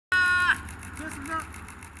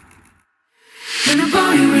Been a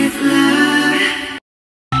boy with love.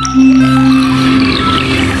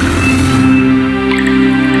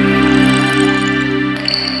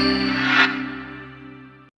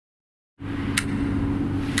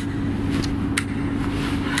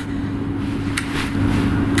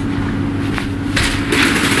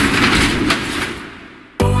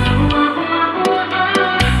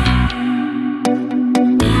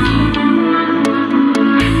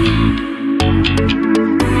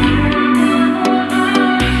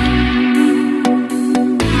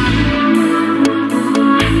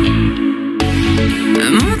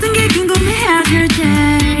 모든 게 궁금해하실 때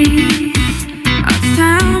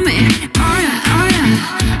tell me oh yeah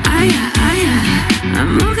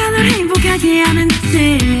뭐가 널 행복하게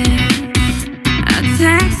하는지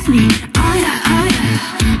text me oh yeah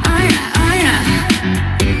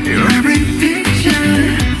Your every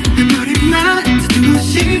picture 내 머리만 두고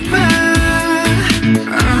싶어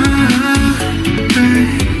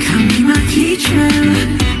감기 막히죠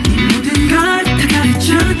네 모든 걸 다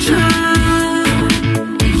가르쳐줘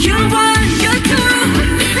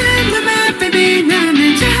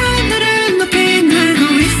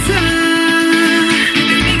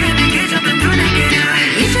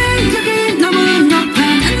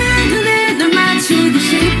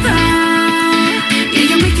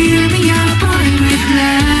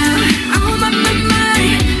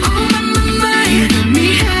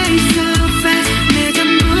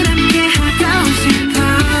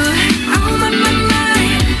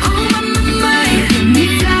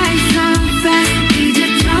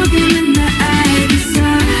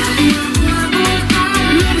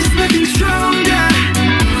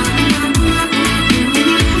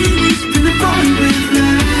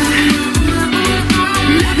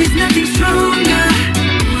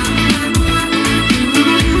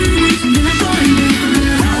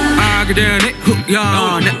그대는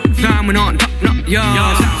후야 내 삶은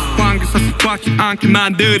언덕너야 관계사 습관치 않게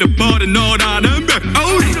만들어버린 너라는 백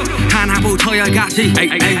하나부터 열까지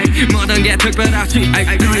모든 게 특별하지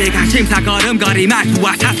너의 관심사 걸음걸이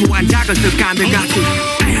말투와 사소한 작은 습관들까지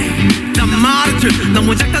난 말했지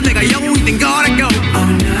너무 작다 내가 영웅이 된 거라고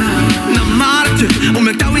난 말했지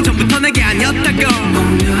운명 따윈 전부터 내게 아니었다고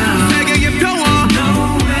세계의 평화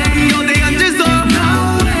너내 앉아서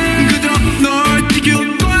그저 널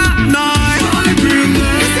지키고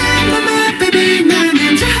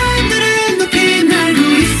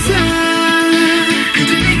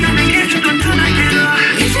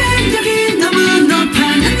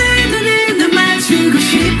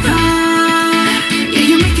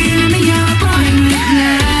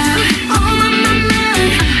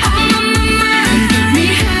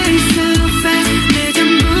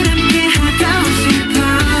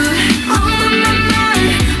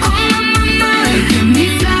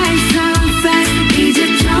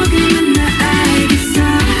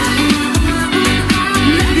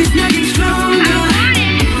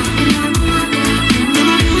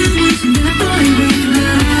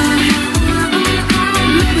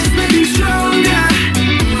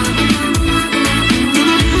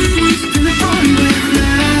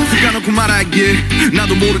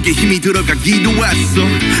나도 모르게 힘이 들어가기도 했어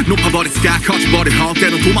높아버린 스ky 커져버린 헛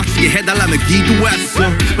때론 도망치게 해달라며 기도했어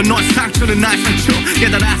너의 상처는 나의 상처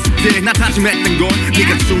깨달았을 때 나 다짐했던 건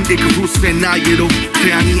네가 준 그 후세 나에게로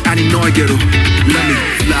태양이 아닌 너에게로 Let me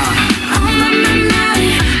fly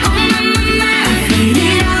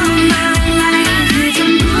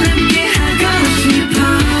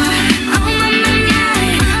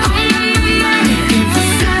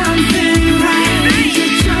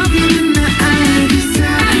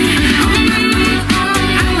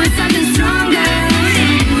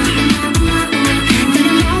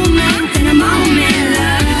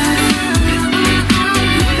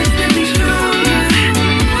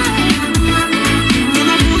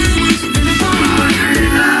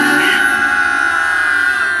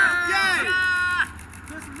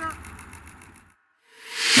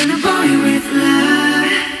Been a boy with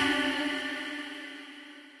love.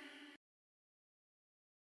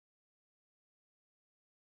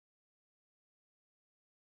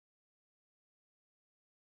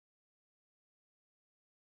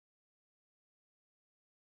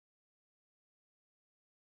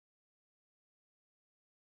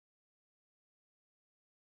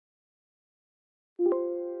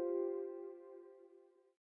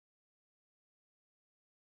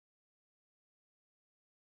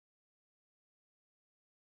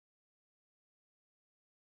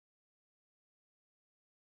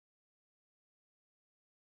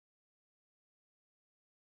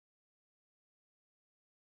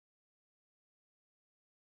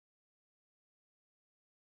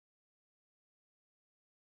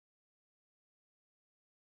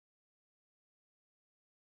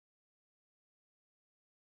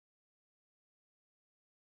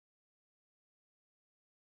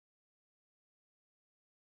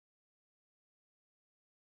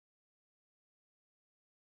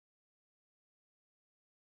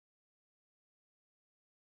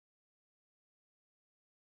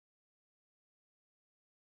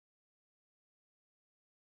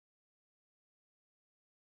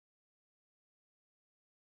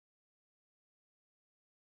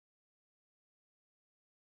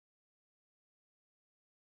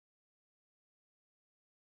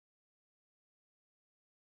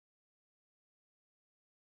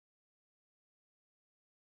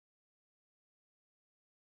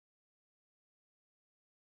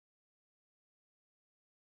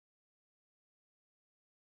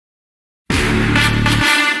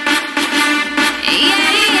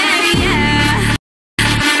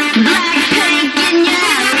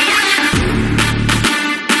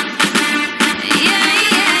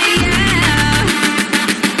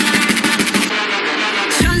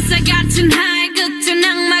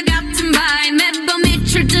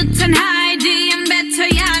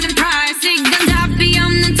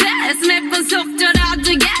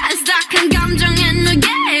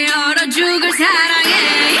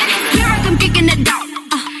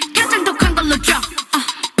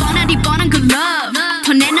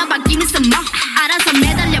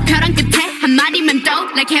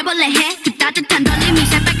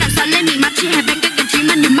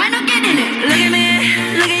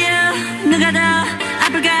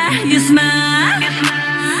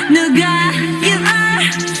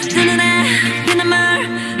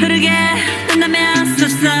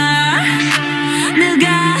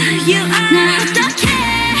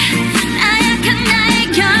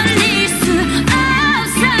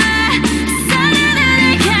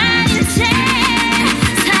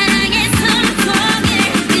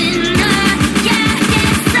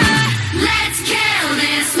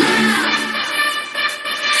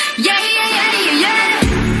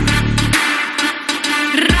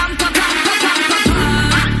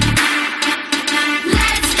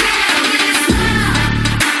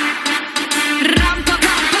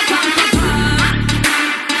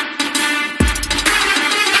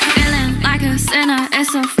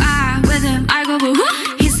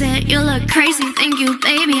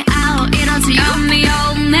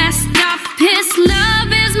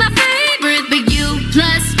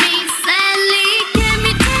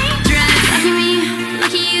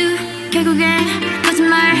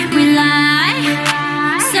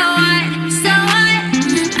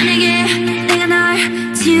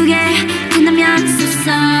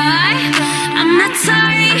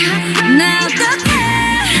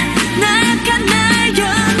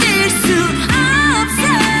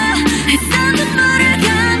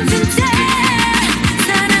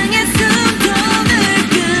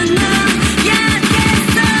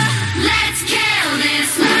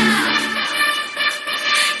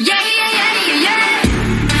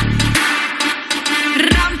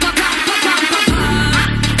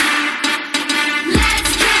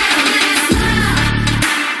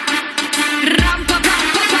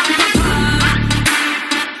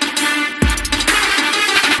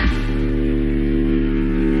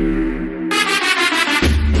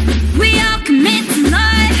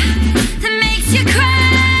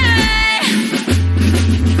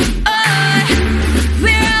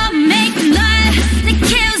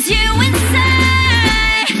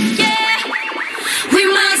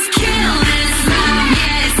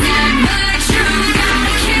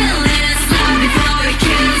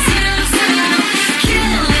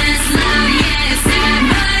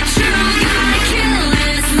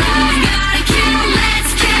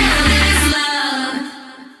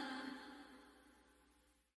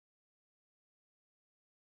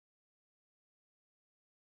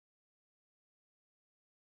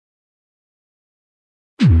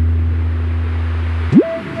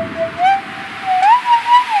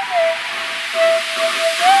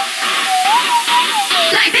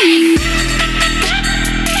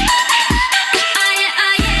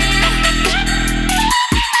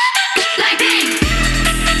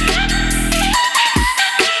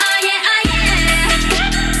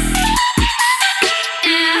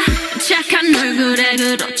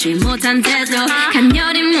 그렇지 못한 태도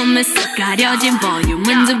간녀린 몸에 쏙 가려진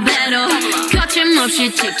볼륨은 두 배로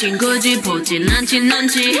거침없이 찍힌 굳이 보진 않지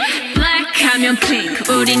넌지 Black 하면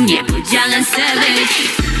pink 우린 예쁘장한 savage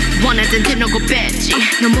원하던 대놓고 뺐지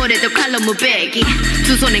너무래도 칼로 무배기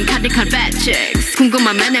두 손엔 가득한 fat checks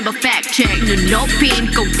궁금하면 해봐 fact check 눈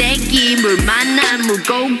높인 꼭대기 물 만난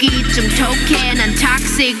물고기 좀 톡해 난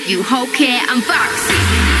toxic 유혹해 I'm foxy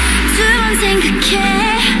두 번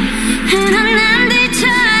생각해 흔한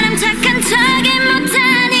남들처럼 착한 척이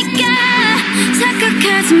못하니까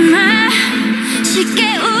착각하지 마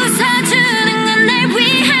쉽게 웃어주는 건 날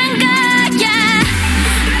위한 거야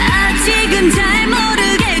아직은 잘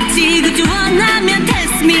모르겠지 그저 원하면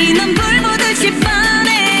test me 넌 불 보듯이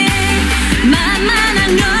뻔해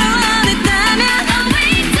만만한 걸 원했다면 I'll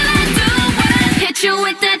wait till I do what hit you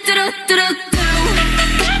with that 뚜루뚜루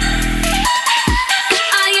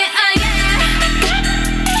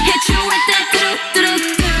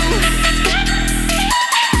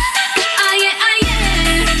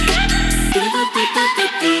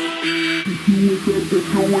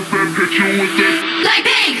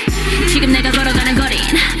지금 내가 걸어가는 거린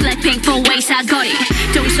Blackpink four way 사거리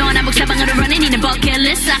동서남북 사방으로 running 이는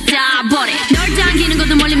버킷리스트 싹 다 버려 널 당기는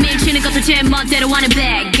것도 멀리 밀치는 것도 제 멋대로 하는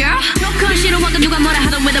bad girl 조건 싫어하고 누가 뭐라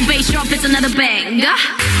하던 with a bass drop it's another banger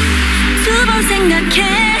두 번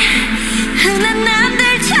생각해 흔한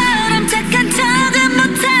남들처럼 착한 척은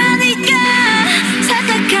못하니까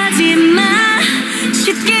착각하지 마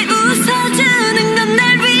쉽게 웃어주는 건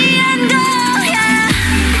날 위한 거야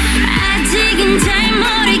아직은 잘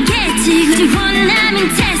모르겠지 굳이 원하면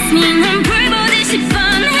test me 넌 불 보듯이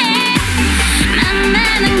뻔해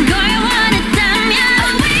만만한 걸 원했다면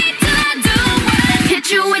I'll wait till I do what hit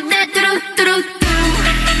you with that 뚜루뚜루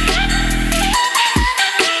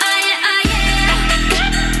Oh yeah, oh yeah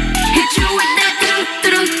Hit you with that 뚜루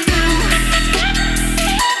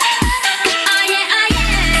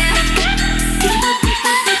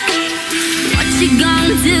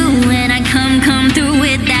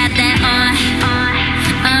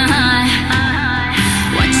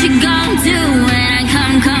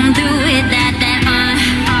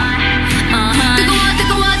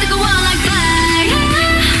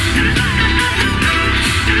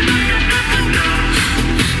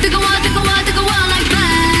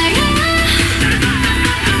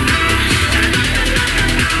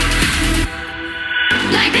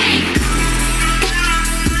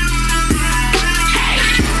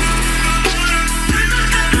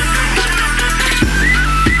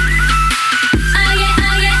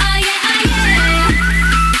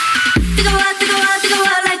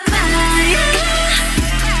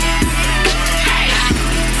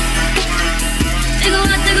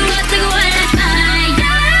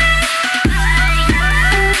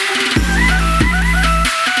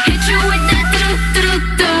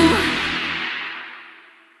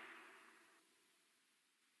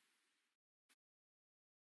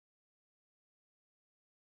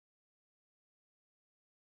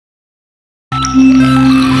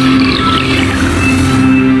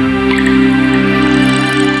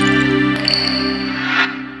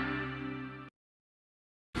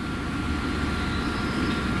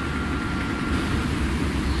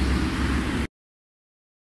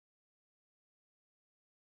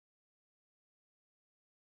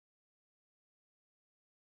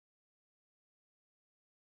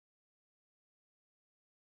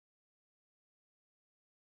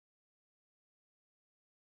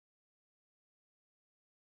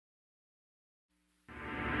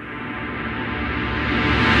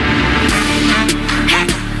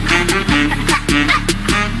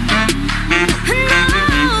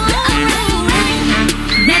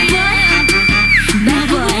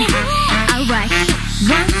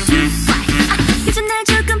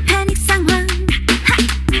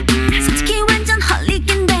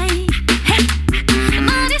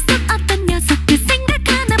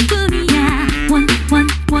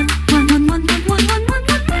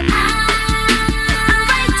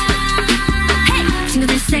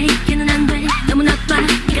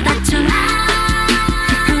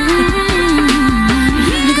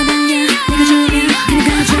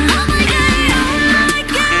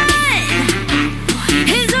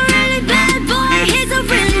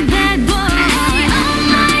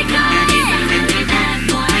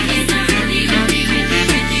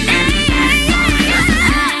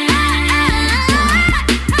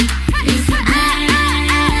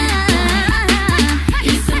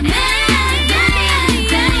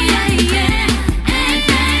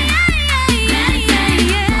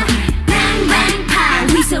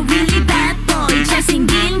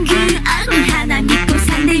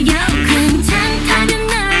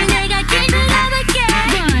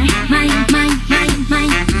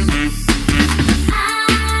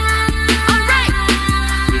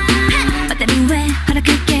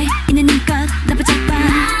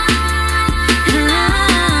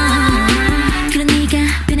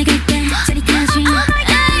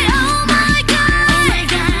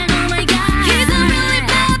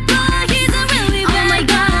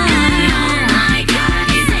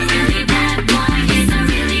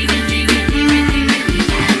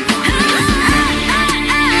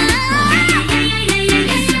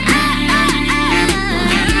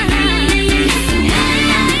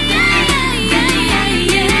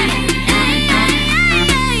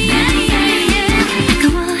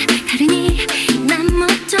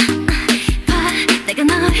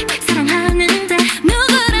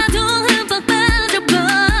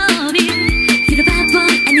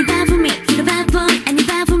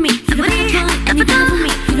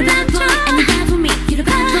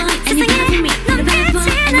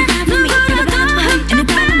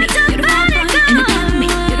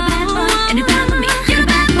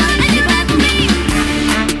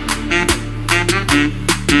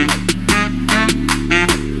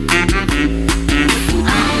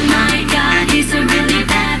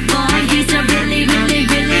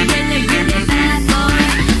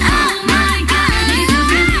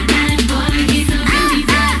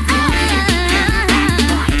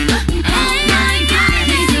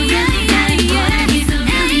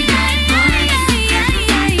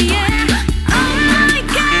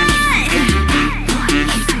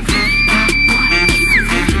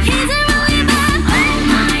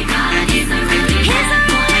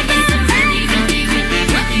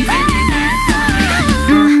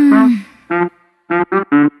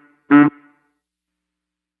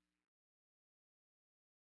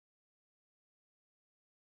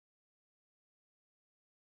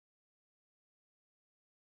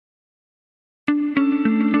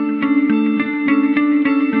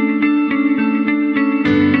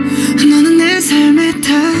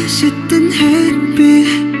다시 뜬 햇빛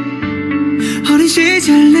어린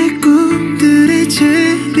시절 내 꿈들의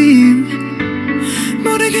재림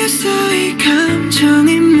모르겠어 이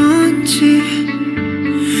감정이 뭔지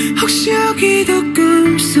혹시 여기도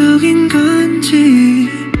꿈속인 건지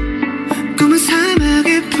꿈은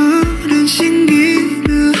사막의 푸른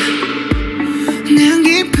신기루 내안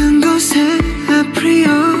깊은 곳에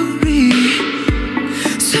아프리오리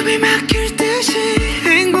숨이 막힐 듯이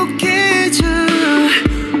행복해져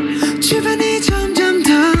주변이 점점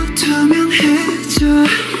더 투명해져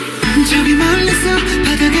저기 멀리서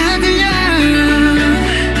바다가 들려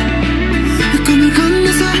꿈을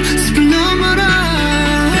건너서 숲을 넘어라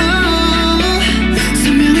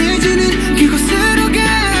선명해지는 그곳으로 가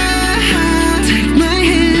Take my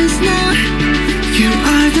hands now You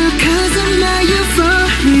are the cause of my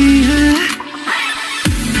euphoria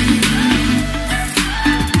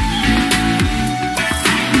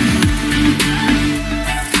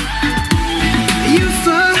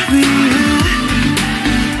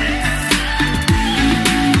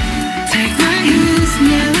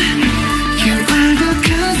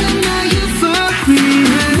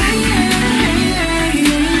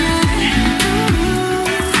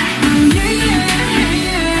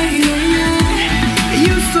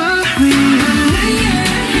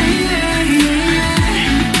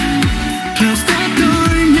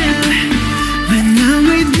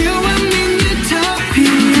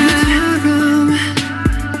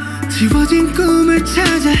지워진 꿈을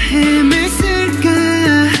찾아 헤맸을까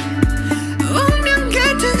운명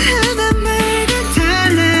같은 하나만은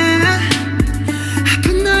달라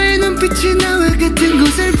아픈 너의 눈빛이 나와 같은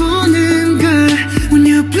곳을 보는 걸 When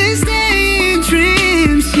you please stay in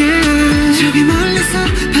dreams yeah. 저기 멀리서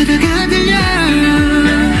바다가 들려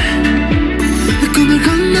꿈을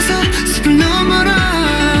건너서 숲을 넘어라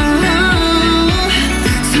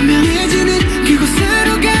선명해지는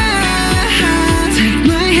그곳으로 가 Take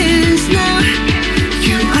my hands now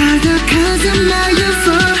You are the cause of my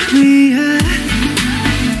euphoria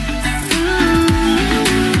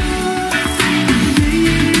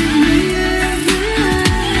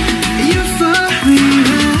Euphoria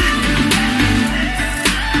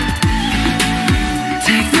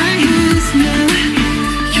Take my hands now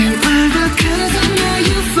You are the cause of my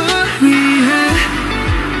euphoria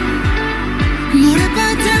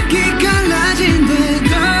모래바닥이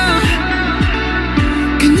갈라진대도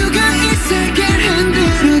그 누가 이 세계를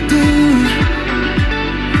흔들어도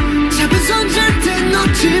잡은 손 절대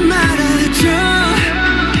놓지 말아줘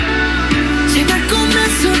제발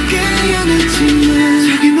꿈에서 깨어났지만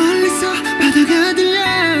저기 멀리서 바다가 들려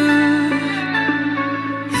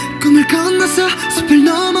꿈을 건너서 숲을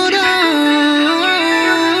넘어라